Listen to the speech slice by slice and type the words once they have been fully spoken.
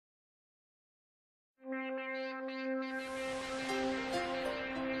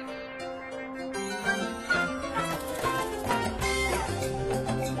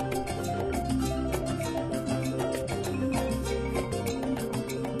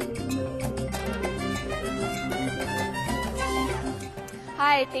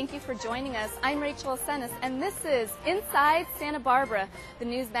Hi, thank you for joining us. I'm Rachel Asenis, and this is Inside Santa Barbara, the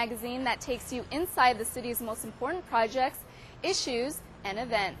news magazine that takes you inside the city's most important projects, issues, and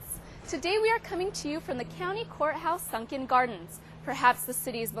events. Today we are coming to you from the County Courthouse Sunken Gardens. Perhaps the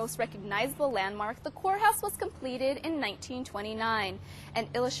city's most recognizable landmark, the courthouse was completed in 1929 and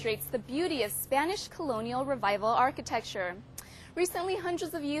illustrates the beauty of Spanish colonial revival architecture. Recently,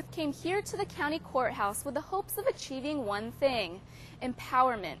 hundreds of youth came here to the county courthouse with the hopes of achieving one thing: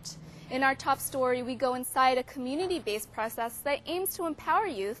 empowerment. In our top story, we go inside a community-based process that aims to empower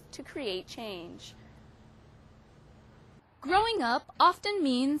youth to create change. Growing up often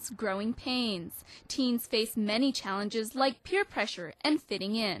means growing pains. Teens face many challenges like peer pressure and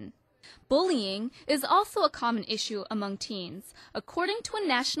fitting in. Bullying is also a common issue among teens. According to a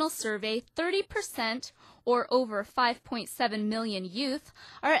national survey, 30%, or over 5.7 million youth,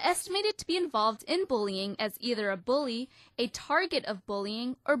 are estimated to be involved in bullying as either a bully, a target of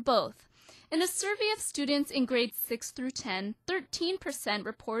bullying, or both. In a survey of students in grades 6 through 10, 13%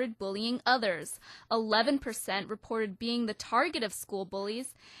 reported bullying others, 11% reported being the target of school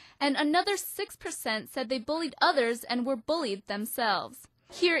bullies, and another 6% said they bullied others and were bullied themselves.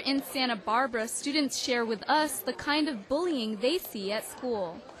 Here in Santa Barbara, students share with us the kind of bullying they see at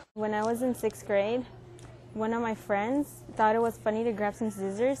school. When I was in 6th grade, one of my friends thought it was funny to grab some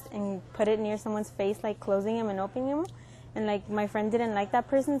scissors and put it near someone's face, like closing him and opening him. And my friend didn't like that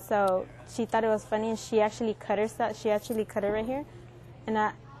person, so she thought it was funny, and she actually cut herself. She actually cut her right here. And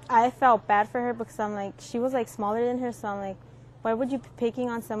I felt bad for her because I'm like, she was like smaller than her, so I'm like, why would you be picking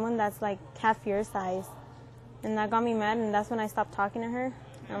on someone that's like half your size? And that got me mad, and that's when I stopped talking to her.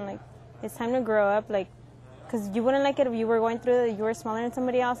 And I'm like, it's time to grow up, like, because you wouldn't like it if you were going through it, you were smaller than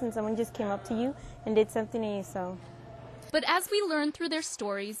somebody else and someone just came up to you and did something to you, so. But as we learn through their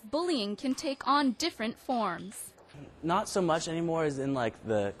stories, bullying can take on different forms. Not so much anymore as in like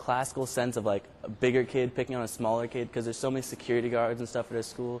the classical sense of like a bigger kid picking on a smaller kid because there's so many security guards and stuff at our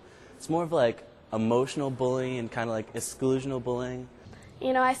school. It's more of like emotional bullying and kind of like exclusional bullying.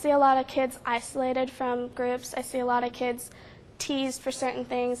 You know, I see a lot of kids isolated from groups. I see a lot of kids teased for certain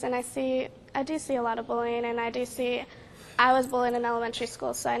things, and I do see a lot of bullying, and I was bullied in elementary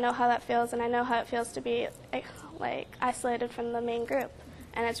school, so I know how that feels, and I know how it feels to be like isolated from the main group,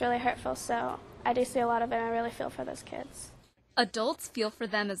 and it's really hurtful, so I do see a lot of it, and I really feel for those kids. Adults feel for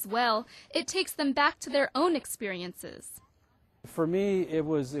them as well. It takes them back to their own experiences. For me, it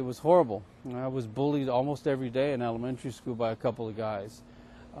was horrible. I was bullied almost every day in elementary school by a couple of guys.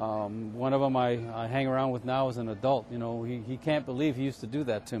 One of them I hang around with now as an adult. You know, he can't believe he used to do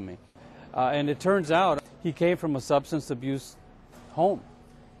that to me. And it turns out he came from a substance abuse home,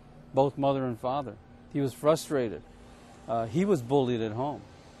 both mother and father. He was frustrated. He was bullied at home.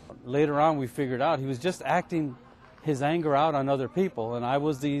 Later on, we figured out he was just acting his anger out on other people, and I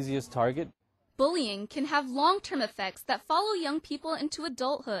was the easiest target. Bullying can have long-term effects that follow young people into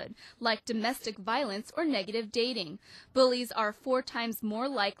adulthood, like domestic violence or negative dating. Bullies are 4 times more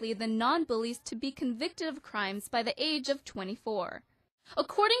likely than non-bullies to be convicted of crimes by the age of 24.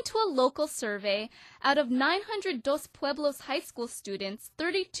 According to a local survey, out of 900 Dos Pueblos high school students,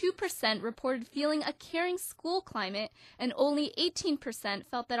 32% reported feeling a caring school climate, and only 18%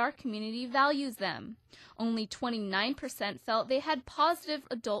 felt that our community values them. Only 29% felt they had positive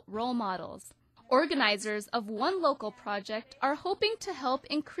adult role models. Organizers of one local project are hoping to help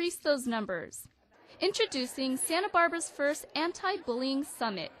increase those numbers. Introducing Santa Barbara's first anti-bullying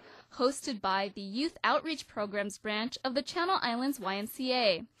summit, hosted by the Youth Outreach Programs branch of the Channel Islands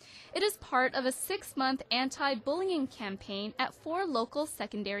YMCA. It is part of a 6-month anti-bullying campaign at 4 local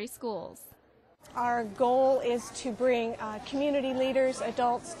secondary schools. Our goal is to bring community leaders,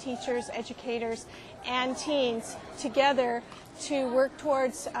 adults, teachers, educators, and teens together to work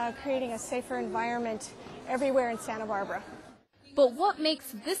towards creating a safer environment everywhere in Santa Barbara. But what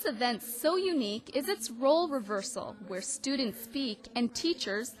makes this event so unique is its role reversal, where students speak and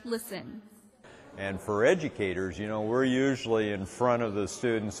teachers listen. And for educators, you know, we're usually in front of the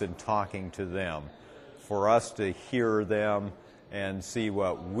students and talking to them. For us to hear them and see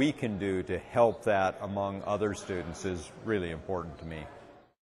what we can do to help that among other students is really important to me.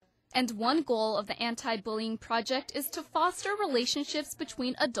 And one goal of the anti-bullying project is to foster relationships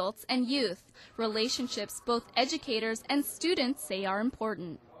between adults and youth, relationships both educators and students say are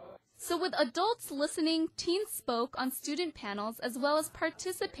important. So with adults listening, teens spoke on student panels as well as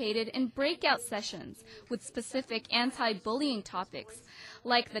participated in breakout sessions with specific anti-bullying topics,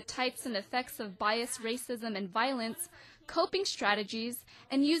 like the types and effects of bias, racism, and violence, coping strategies,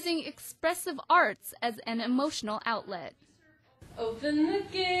 and using expressive arts as an emotional outlet. Open the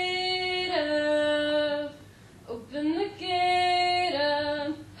gate up, open the gate up.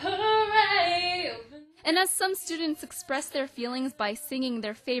 as some students express their feelings by singing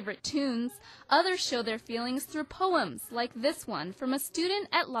their favorite tunes, others show their feelings through poems, like this one from a student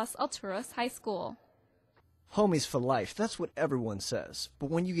at Las Alturas High School. Homies for life, that's what everyone says.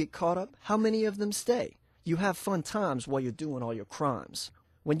 But when you get caught up, how many of them stay? You have fun times while you're doing all your crimes.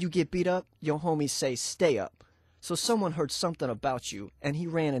 When you get beat up, your homies say stay up. So someone heard something about you, and he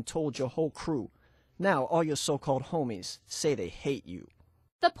ran and told your whole crew. Now all your so-called homies say they hate you.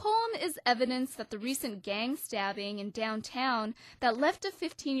 The poem is evidence that the recent gang stabbing in downtown that left a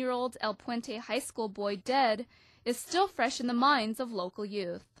 15-year-old El Puente High School boy dead is still fresh in the minds of local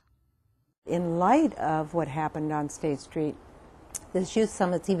youth. In light of what happened on State Street, this youth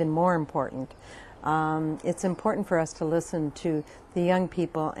summit's even more important. It's important for us to listen to the young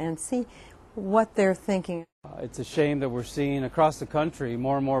people and see what they're thinking. It's a shame that we're seeing across the country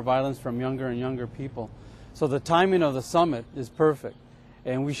more and more violence from younger and younger people. So the timing of the summit is perfect,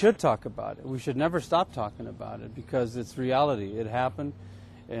 and we should talk about it. We should never stop talking about it because it's reality. It happened,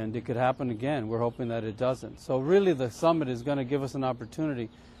 and it could happen again. We're hoping that it doesn't. So really the summit is going to give us an opportunity,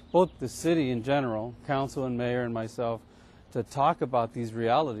 both the city in general, council and mayor and myself, to talk about these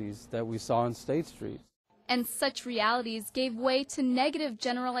realities that we saw on State Street. And such realities gave way to negative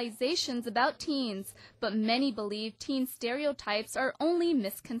generalizations about teens, but many believe teen stereotypes are only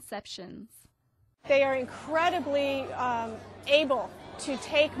misconceptions. They are incredibly able to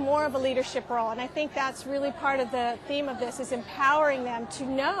take more of a leadership role, and I think that's really part of the theme of this, is empowering them to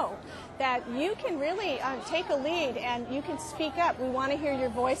know that you can really take a lead and you can speak up. We want to hear your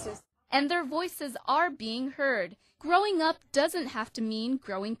voices. And their voices are being heard. Growing up doesn't have to mean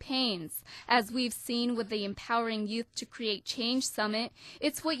growing pains. As we've seen with the Empowering Youth to Create Change Summit,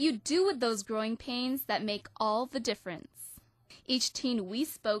 it's what you do with those growing pains that make all the difference. Each teen we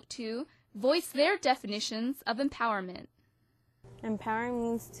spoke to voiced their definitions of empowerment. Empowering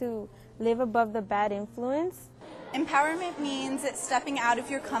means to live above the bad influence. Empowerment means stepping out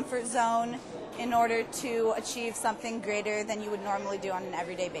of your comfort zone in order to achieve something greater than you would normally do on an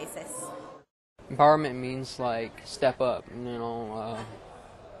everyday basis. Empowerment means like step up,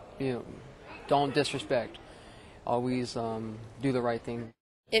 don't disrespect, always do the right thing.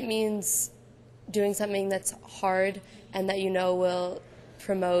 It means doing something that's hard and that you know will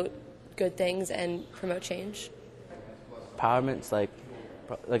promote good things and promote change. Empowerment's like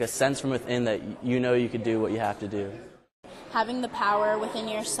a sense from within that you know you could do what you have to do. Having the power within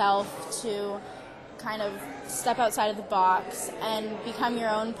yourself to kind of step outside of the box and become your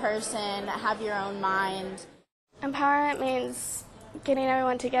own person, have your own mind. Empowerment means getting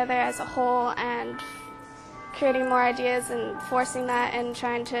everyone together as a whole and creating more ideas and forcing that and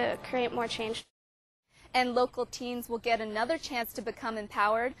trying to create more change. And local teens will get another chance to become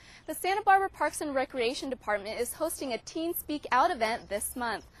empowered. The Santa Barbara Parks and Recreation Department is hosting a Teen Speak Out event this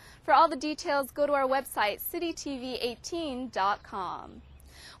month. For all the details, go to our website, citytv18.com.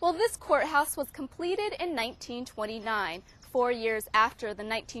 Well, this courthouse was completed in 1929, 4 years after the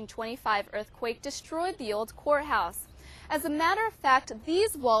 1925 earthquake destroyed the old courthouse. As a matter of fact,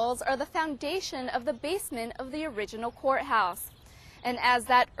 these walls are the foundation of the basement of the original courthouse. And as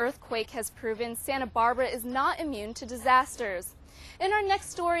that earthquake has proven, Santa Barbara is not immune to disasters. In our next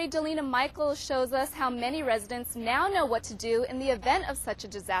story, Delina Michaels shows us how many residents now know what to do in the event of such a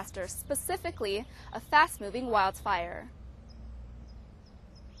disaster, specifically a fast-moving wildfire.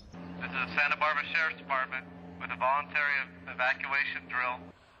 This is the Santa Barbara Sheriff's Department with a voluntary evacuation drill.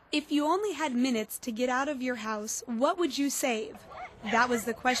 If you only had minutes to get out of your house, what would you save? That was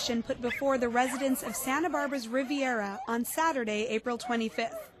the question put before the residents of Santa Barbara's Riviera on Saturday, April 25th.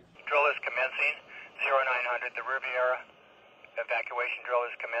 Drill is commencing. 0900, the Riviera evacuation drill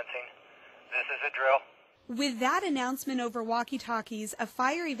is commencing. This is a drill. With that announcement over walkie-talkies, a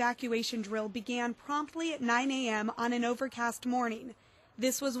fire evacuation drill began promptly at 9 a.m. on an overcast morning.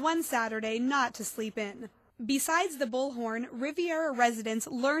 This was one Saturday not to sleep in. Besides the bullhorn, Riviera residents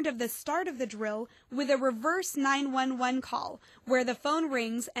learned of the start of the drill with a reverse 911 call, where the phone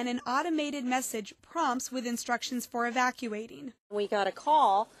rings and an automated message prompts with instructions for evacuating. We got a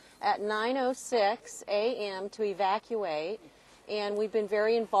call at 9:06 a.m. to evacuate, and we've been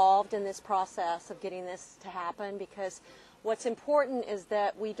very involved in this process of getting this to happen because what's important is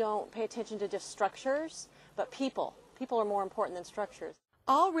that we don't pay attention to just structures, but people. People are more important than structures.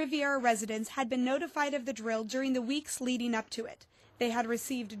 All Riviera residents had been notified of the drill during the weeks leading up to it. They had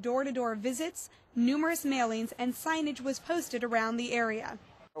received door-to-door visits, numerous mailings, and signage was posted around the area.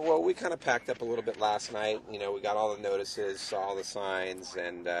 Well, we kind of packed up a little bit last night. We got all the notices, saw all the signs,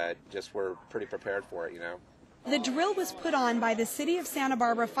 and just were pretty prepared for it, The drill was put on by the City of Santa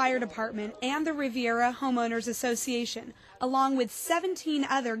Barbara Fire Department and the Riviera Homeowners Association, along with 17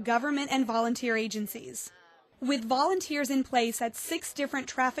 other government and volunteer agencies. With volunteers in place at 6 different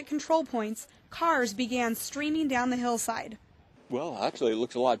traffic control points, cars began streaming down the hillside. Well, actually, it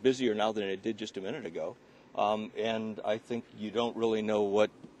looks a lot busier now than it did just a minute ago. And I think you don't really know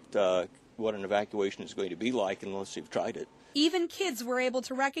what an evacuation is going to be like unless you've tried it. Even kids were able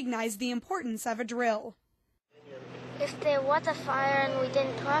to recognize the importance of a drill. If there was a fire and we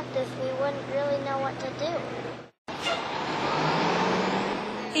didn't practice, we wouldn't really know what to do.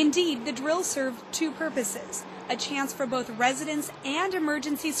 Indeed, the drill served 2 purposes: a chance for both residents and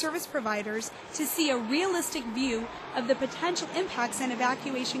emergency service providers to see a realistic view of the potential impacts an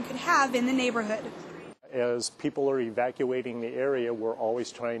evacuation could have in the neighborhood. As people are evacuating the area, we're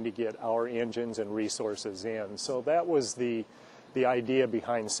always trying to get our engines and resources in. So that was the idea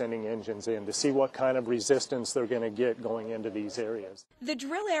behind sending engines in, to see what kind of resistance they're going to get going into these areas. The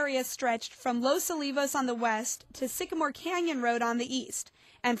drill area stretched from Los Olivos on the west to Sycamore Canyon Road on the east,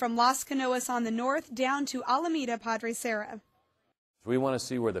 and from Las Canoas on the north down to Alameda Padre Serra. We want to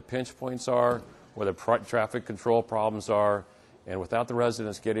see where the pinch points are, where the traffic control problems are, and without the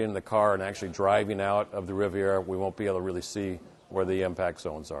residents getting in the car and actually driving out of the Riviera, we won't be able to really see where the impact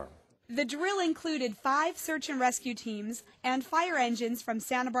zones are. The drill included 5 search and rescue teams and fire engines from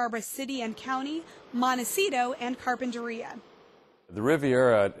Santa Barbara City and County, Montecito, and Carpinteria. The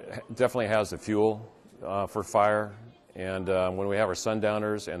Riviera definitely has the fuel for fire, and when we have our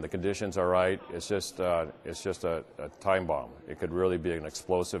sundowners and the conditions are right, it's just a time bomb. It could really be an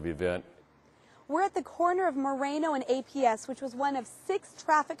explosive event. We're at the corner of Moreno and APS, which was one of 6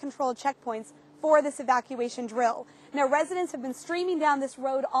 traffic control checkpoints for this evacuation drill. Now, residents have been streaming down this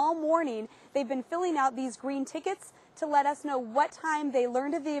road all morning. They've been filling out these green tickets to let us know what time they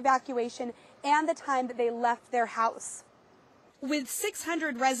learned of the evacuation and the time that they left their house. With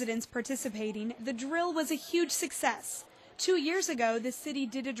 600 residents participating, the drill was a huge success. 2 years ago, the city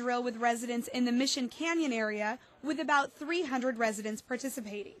did a drill with residents in the Mission Canyon area with about 300 residents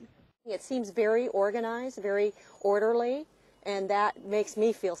participating. It seems very organized, very orderly, and that makes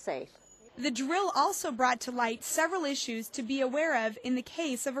me feel safe. The drill also brought to light several issues to be aware of in the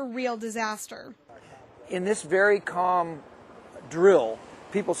case of a real disaster. In this very calm drill,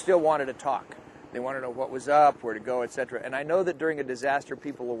 people still wanted to talk. They wanted to know what was up, where to go, etc. And I know that during a disaster,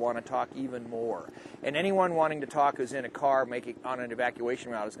 people will want to talk even more. And anyone wanting to talk who's in a car making on an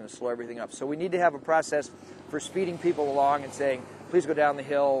evacuation route is going to slow everything up. So we need to have a process for speeding people along and saying, please go down the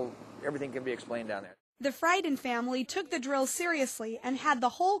hill. Everything can be explained down there. The Frieden family took the drill seriously and had the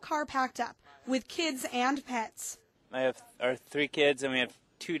whole car packed up with kids and pets. I have our 3 kids and we have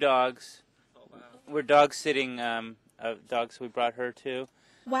 2 dogs. We're dog sitting dogs we brought her to.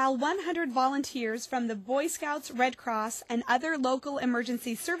 While 100 volunteers from the Boy Scouts, Red Cross, and other local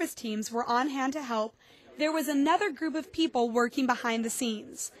emergency service teams were on hand to help, there was another group of people working behind the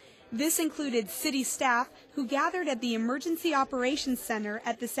scenes. This included city staff who gathered at the Emergency Operations Center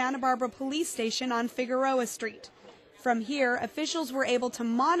at the Santa Barbara Police Station on Figueroa Street. From here, officials were able to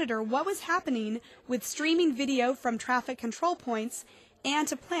monitor what was happening with streaming video from traffic control points and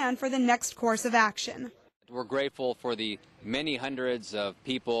to plan for the next course of action. We're grateful for the many hundreds of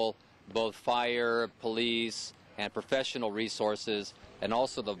people, both fire, police, and professional resources, and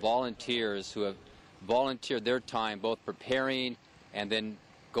also the volunteers who have volunteered their time both preparing and then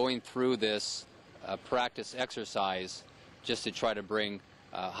going through this practice exercise just to try to bring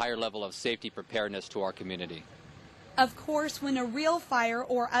a higher level of safety preparedness to our community. Of course, when a real fire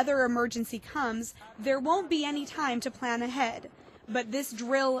or other emergency comes, there won't be any time to plan ahead. But this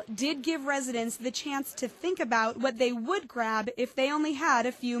drill did give residents the chance to think about what they would grab if they only had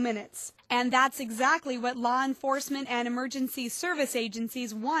a few minutes. And that's exactly what law enforcement and emergency service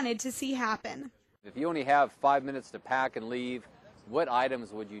agencies wanted to see happen. If you only have 5 minutes to pack and leave, what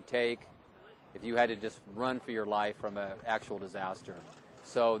items would you take if you had to just run for your life from an actual disaster?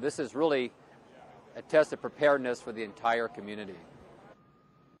 So this is really a test of preparedness for the entire community.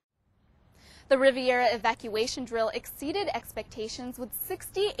 The Riviera evacuation drill exceeded expectations with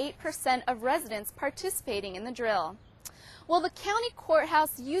 68% of residents participating in the drill. Well, the county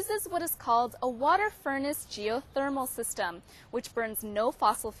courthouse uses what is called a water furnace geothermal system, which burns no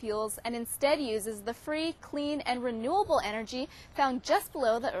fossil fuels and instead uses the free, clean, and renewable energy found just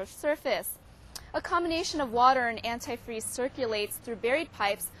below the Earth's surface. A combination of water and antifreeze circulates through buried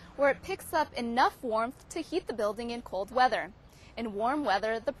pipes where it picks up enough warmth to heat the building in cold weather. In warm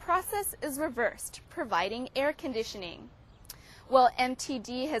weather, the process is reversed, providing air conditioning. Well,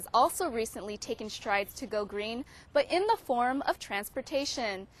 MTD has also recently taken strides to go green, but in the form of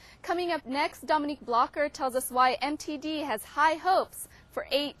transportation. Coming up next, Dominique Blocker tells us why MTD has high hopes for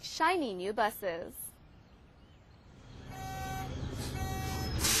 8 shiny new buses.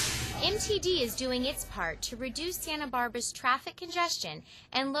 MTD is doing its part to reduce Santa Barbara's traffic congestion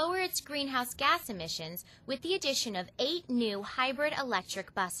and lower its greenhouse gas emissions with the addition of 8 new hybrid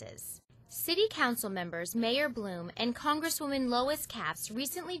electric buses. City Council members Mayor Bloom and Congresswoman Lois Capps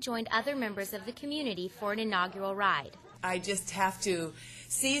recently joined other members of the community for an inaugural ride. I just have to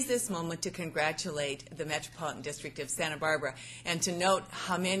seize this moment to congratulate the Metropolitan District of Santa Barbara and to note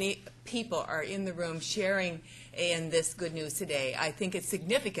how many people are in the room sharing in this good news today. I think it's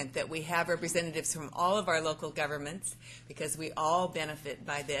significant that we have representatives from all of our local governments because we all benefit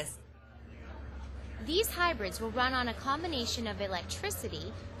by this. These hybrids will run on a combination of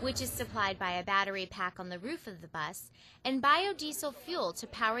electricity, which is supplied by a battery pack on the roof of the bus, and biodiesel fuel to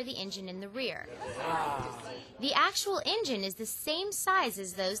power the engine in the rear. The actual engine is the same size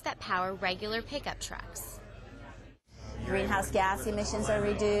as those that power regular pickup trucks. Greenhouse gas emissions are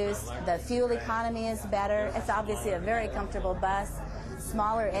reduced, the fuel economy is better. It's obviously a very comfortable bus,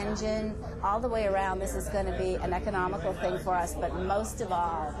 smaller engine, all the way around. This is going to be an economical thing for us, but most of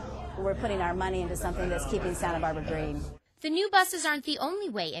all, we're putting our money into something that's keeping Santa Barbara green. The new buses aren't the only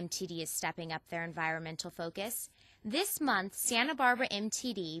way MTD is stepping up their environmental focus. This month, Santa Barbara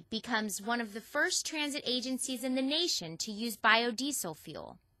MTD becomes one of the first transit agencies in the nation to use biodiesel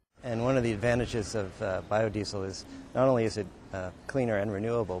fuel. And one of the advantages of biodiesel is not only is it cleaner and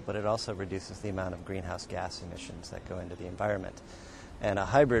renewable, but it also reduces the amount of greenhouse gas emissions that go into the environment. And a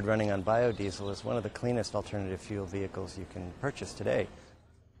hybrid running on biodiesel is one of the cleanest alternative fuel vehicles you can purchase today.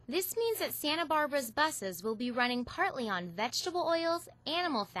 This means that Santa Barbara's buses will be running partly on vegetable oils,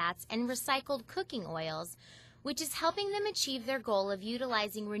 animal fats, and recycled cooking oils, which is helping them achieve their goal of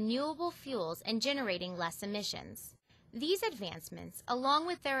utilizing renewable fuels and generating less emissions. These advancements, along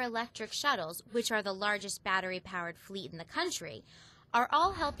with their electric shuttles, which are the largest battery-powered fleet in the country, are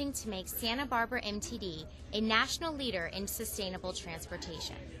all helping to make Santa Barbara MTD a national leader in sustainable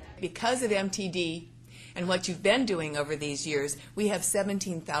transportation. Because of MTD and what you've been doing over these years, we have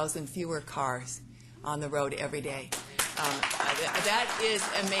 17,000 fewer cars on the road every day. That is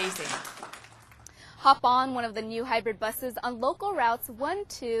amazing. Hop on one of the new hybrid buses on local routes 1,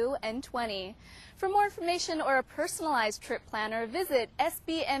 2, and 20. For more information or a personalized trip planner, visit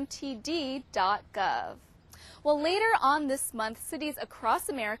sbmtd.gov. Well, later on this month, cities across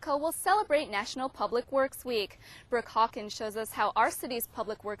America will celebrate National Public Works Week. Brooke Hawkins shows us how our city's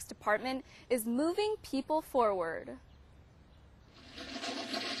Public Works Department is moving people forward.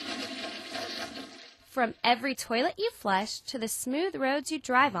 From every toilet you flush to the smooth roads you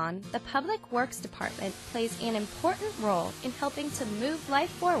drive on, the Public Works Department plays an important role in helping to move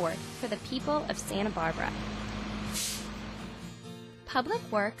life forward for the people of Santa Barbara. Public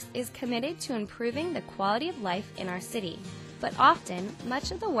Works is committed to improving the quality of life in our city, but often,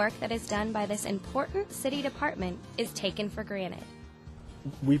 much of the work that is done by this important city department is taken for granted.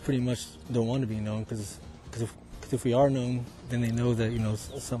 We pretty much don't want to be known because if we are known, then they know that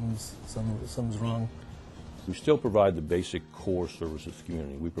something's wrong. We still provide the basic core services to the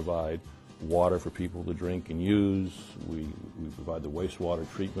community. We provide water for people to drink and use. We provide the wastewater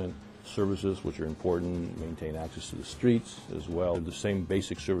treatment services, which are important, maintain access to the streets as well. The same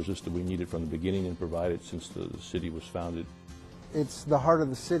basic services that we needed from the beginning and provided since the city was founded. It's the heart of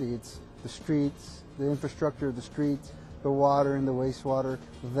the city. It's the streets, the infrastructure of the streets, the water and the wastewater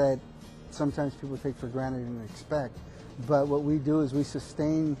that sometimes people take for granted and expect. But what we do is we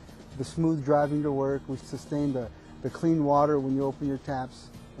sustain the smooth driving to work, we sustain the clean water when you open your taps,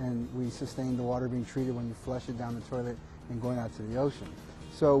 and we sustain the water being treated when you flush it down the toilet and going out to the ocean.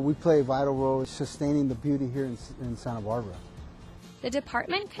 So we play a vital role in sustaining the beauty here in Santa Barbara. The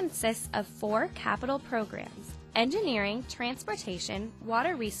department consists of 4 capital programs: engineering, transportation,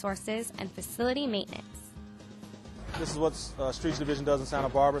 water resources, and facility maintenance. This is what Streets Division does in Santa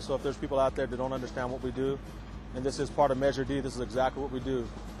Barbara, so if there's people out there that don't understand what we do, and this is part of Measure D, this is exactly what we do.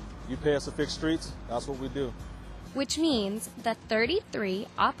 You pay us to fix streets, that's what we do. Which means that 33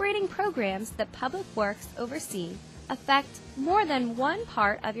 operating programs that Public Works oversee affect more than one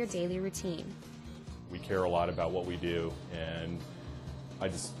part of your daily routine. We care a lot about what we do, and I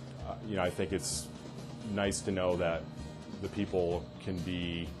just, I think it's nice to know that the people can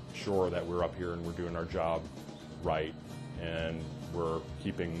be sure that we're up here and we're doing our job right, and we're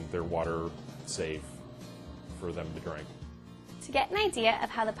keeping their water safe for them to drink. To get an idea of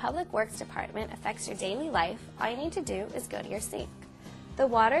how the Public Works Department affects your daily life, all you need to do is go to your sink. The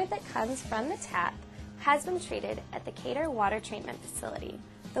water that comes from the tap has been treated at the Cater Water Treatment Facility.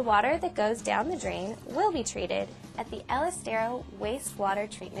 The water that goes down the drain will be treated at the El Estero Wastewater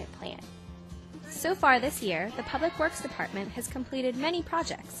Treatment Plant. So far this year, the Public Works Department has completed many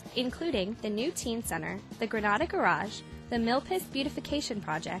projects, including the new Teen Center, the Granada Garage, the Milpas Beautification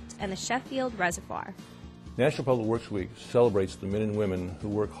Project, and the Sheffield Reservoir. National Public Works Week celebrates the men and women who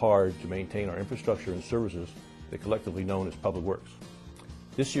work hard to maintain our infrastructure and services that collectively known as Public Works.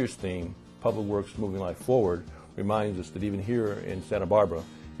 This year's theme, Public Works Moving Life Forward, reminds us that even here in Santa Barbara,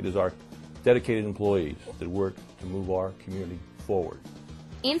 it is our dedicated employees that work to move our community forward.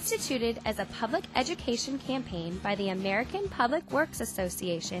 Instituted as a public education campaign by the American Public Works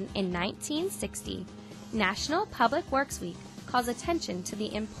Association in 1960, National Public Works Week calls attention to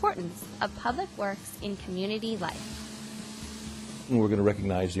the importance of public works in community life. And we're going to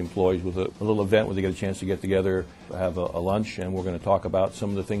recognize the employees with a little event where they get a chance to get together, have a lunch, and we're going to talk about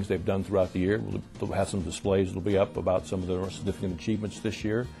some of the things they've done throughout the year. We'll have some displays that will be up about some of their significant achievements this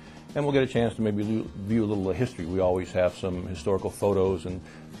year. And we'll get a chance to maybe view a little of history. We always have some historical photos, and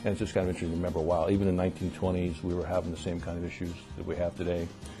it's just kind of interesting to remember a while. Even in the 1920s, we were having the same kind of issues that we have today.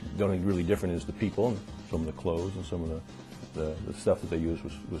 The only really different is the people, and some of the clothes and some of the stuff that they used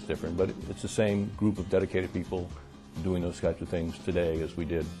was different. But it's the same group of dedicated people doing those types of things today as we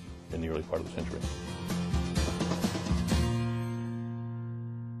did in the early part of the century.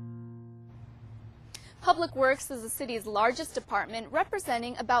 Public Works is the city's largest department,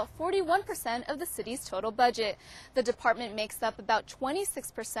 representing about 41% of the city's total budget. The department makes up about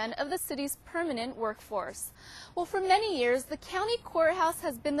 26% of the city's permanent workforce. Well, for many years, the county courthouse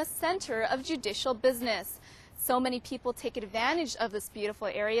has been the center of judicial business. So many people take advantage of this beautiful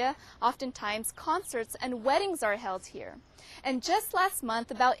area. Oftentimes, concerts and weddings are held here. And just last month,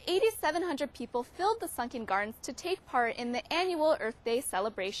 about 8,700 people filled the Sunken Gardens to take part in the annual Earth Day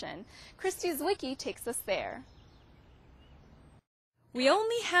celebration. Christy Zwicky takes us there. We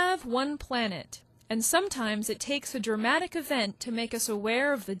only have one planet, and sometimes it takes a dramatic event to make us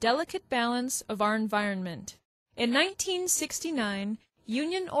aware of the delicate balance of our environment. In 1969,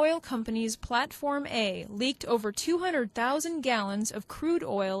 Union Oil Company's Platform A leaked over 200,000 gallons of crude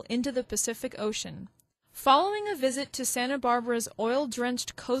oil into the Pacific Ocean. Following a visit to Santa Barbara's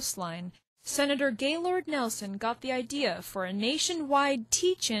oil-drenched coastline, Senator Gaylord Nelson got the idea for a nationwide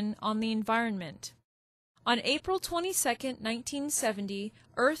teach-in on the environment. On April 22, 1970,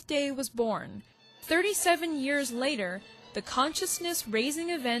 Earth Day was born. 37 years later, the consciousness-raising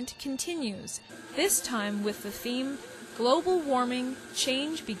event continues, this time with the theme, Global Warming,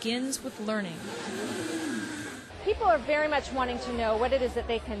 Change Begins with Learning. People are very much wanting to know what it is that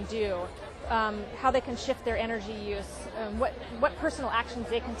they can do, how they can shift their energy use, what personal actions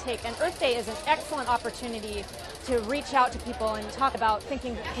they can take. And Earth Day is an excellent opportunity to reach out to people and talk about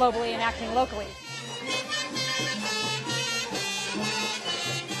thinking globally and acting locally.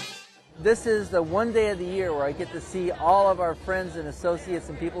 This is the one day of the year where I get to see all of our friends and associates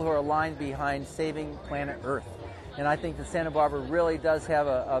and people who are aligned behind saving planet Earth. And I think that Santa Barbara really does have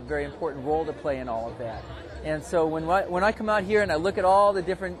a very important role to play in all of that. And so when I come out here and I look at all the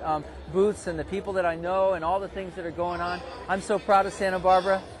different booths and the people that I know and all the things that are going on, I'm so proud of Santa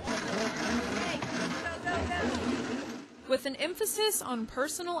Barbara. With an emphasis on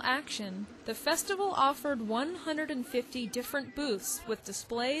personal action, the festival offered 150 different booths with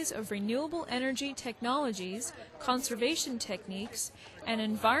displays of renewable energy technologies, conservation techniques, and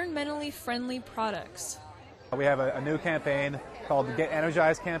environmentally friendly products. We have a new campaign called the Get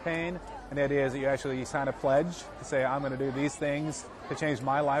Energized campaign, and the idea is that you actually sign a pledge to say, I'm going to do these things to change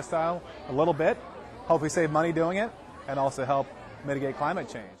my lifestyle a little bit, hopefully save money doing it, and also help mitigate climate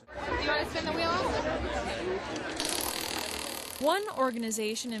change. Do you want to spin the wheel? One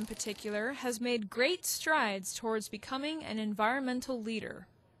organization in particular has made great strides towards becoming an environmental leader.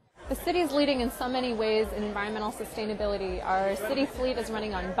 The city is leading in so many ways in environmental sustainability. Our city fleet is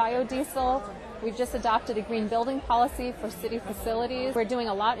running on biodiesel. We've just adopted a green building policy for city facilities. We're doing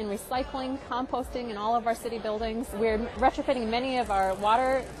a lot in recycling, composting in all of our city buildings. We're retrofitting many of our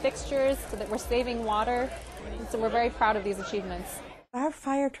water fixtures so that we're saving water. And so we're very proud of these achievements. Our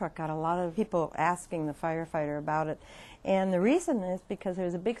fire truck got a lot of people asking the firefighter about it. And the reason is because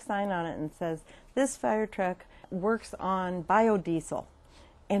there's a big sign on it and says, this fire truck works on biodiesel.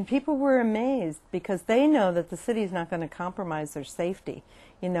 And people were amazed because they know that the city's not going to compromise their safety.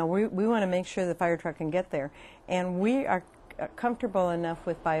 You know, we want to make sure the fire truck can get there. And we are comfortable enough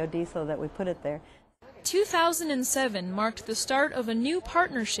with biodiesel that we put it there. 2007 marked the start of a new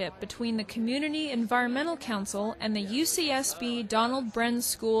partnership between the Community Environmental Council and the UCSB Donald Bren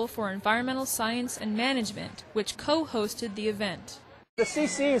School for Environmental Science and Management, which co-hosted the event. The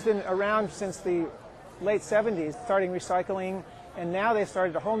CC has been around since the late 70s, starting recycling, and now they've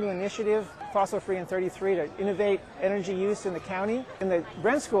started a whole new initiative, Fossil Free in 33, to innovate energy use in the county. And the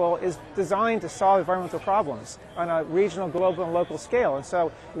Brent School is designed to solve environmental problems on a regional, global, and local scale. And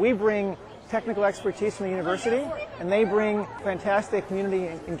so we bring technical expertise from the university, and they bring fantastic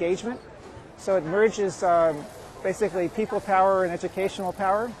community engagement. So it merges basically people power and educational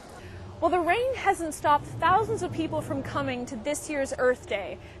power. Well, the rain hasn't stopped thousands of people from coming to this year's Earth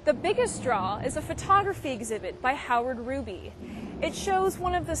Day. The biggest draw is a photography exhibit by Howard Ruby. It shows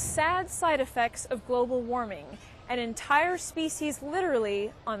one of the sad side effects of global warming, an entire species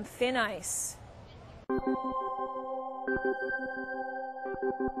literally on thin ice.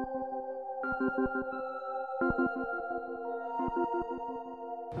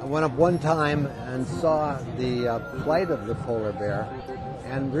 I went up one time and saw the plight of the polar bear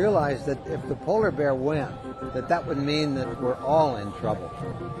and realized that if the polar bear went, that would mean that we're all in trouble.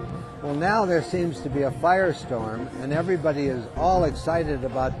 Well, now there seems to be a firestorm, and everybody is all excited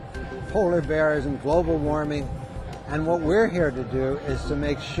about polar bears and global warming, and what we're here to do is to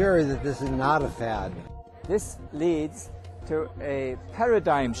make sure that this is not a fad. This leads to a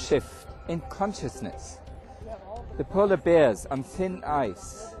paradigm shift in consciousness. The polar bears on thin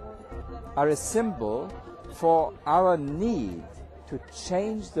ice are a symbol for our need to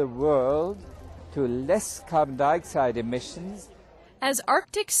change the world to less carbon dioxide emissions. As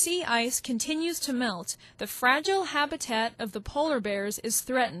Arctic sea ice continues to melt, the fragile habitat of the polar bears is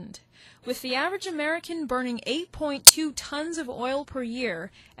threatened. With the average American burning 8.2 tons of oil per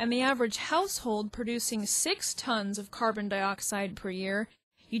year and the average household producing 6 tons of carbon dioxide per year,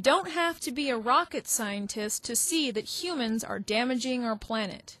 you don't have to be a rocket scientist to see that humans are damaging our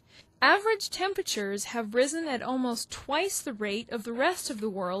planet. Average temperatures have risen at almost twice the rate of the rest of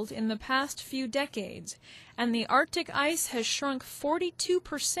the world in the past few decades, and the Arctic ice has shrunk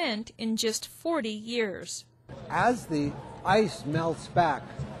 42% in just 40 years. As the ice melts back,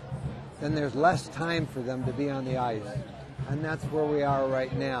 then there's less time for them to be on the ice. And that's where we are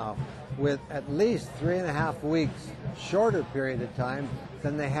right now, with at least 3.5 weeks shorter period of time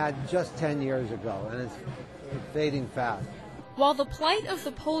than they had just 10 years ago, and it's fading fast. While the plight of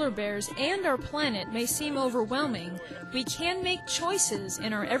the polar bears and our planet may seem overwhelming, we can make choices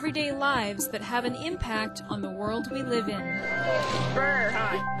in our everyday lives that have an impact on the world we live in.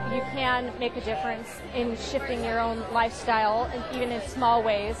 You can make a difference in shifting your own lifestyle, even in small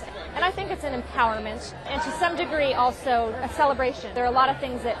ways. And I think it's an empowerment, and to some degree also a celebration. There are a lot of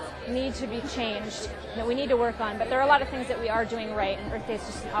things that need to be changed, that we need to work on, but there are a lot of things that we are doing right, and Earth Day is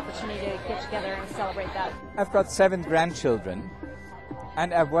just an opportunity to get together and celebrate that. I've got 7 grandchildren,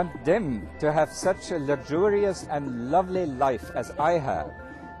 and I want them to have such a luxurious and lovely life as I have.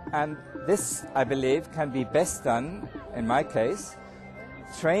 And this, I believe, can be best done, in my case,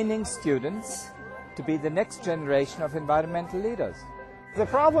 training students to be the next generation of environmental leaders. The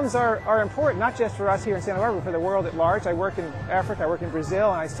problems are important, not just for us here in Santa Barbara, but for the world at large. I work in Africa, I work in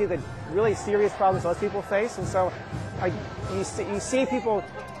Brazil, and I see the really serious problems those people face. And so you see people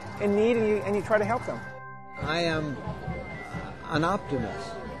in need, and you try to help them. I am an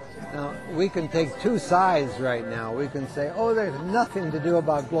optimist. Now, we can take two sides right now. We can say, oh, there's nothing to do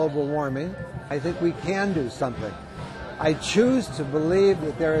about global warming. I think we can do something. I choose to believe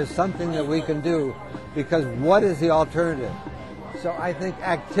that there is something that we can do, because what is the alternative? So I think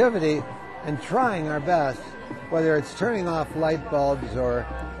activity and trying our best, whether it's turning off light bulbs or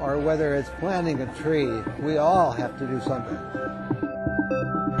whether it's planting a tree, we all have to do something.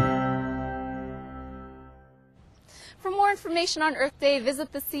 For more information on Earth Day,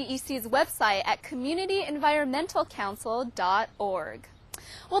 visit the CEC's website at communityenvironmentalcouncil.org.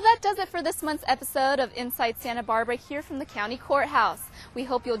 Well, that does it for this month's episode of Inside Santa Barbara here from the County Courthouse. We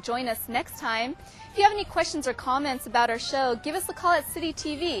hope you'll join us next time. If you have any questions or comments about our show, give us a call at City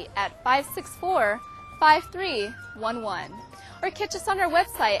TV at 564-5311 or catch us on our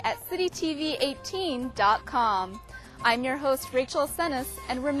website at citytv18.com. I'm your host, Rachel Senes,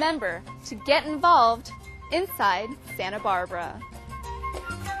 and remember to get involved inside Santa Barbara.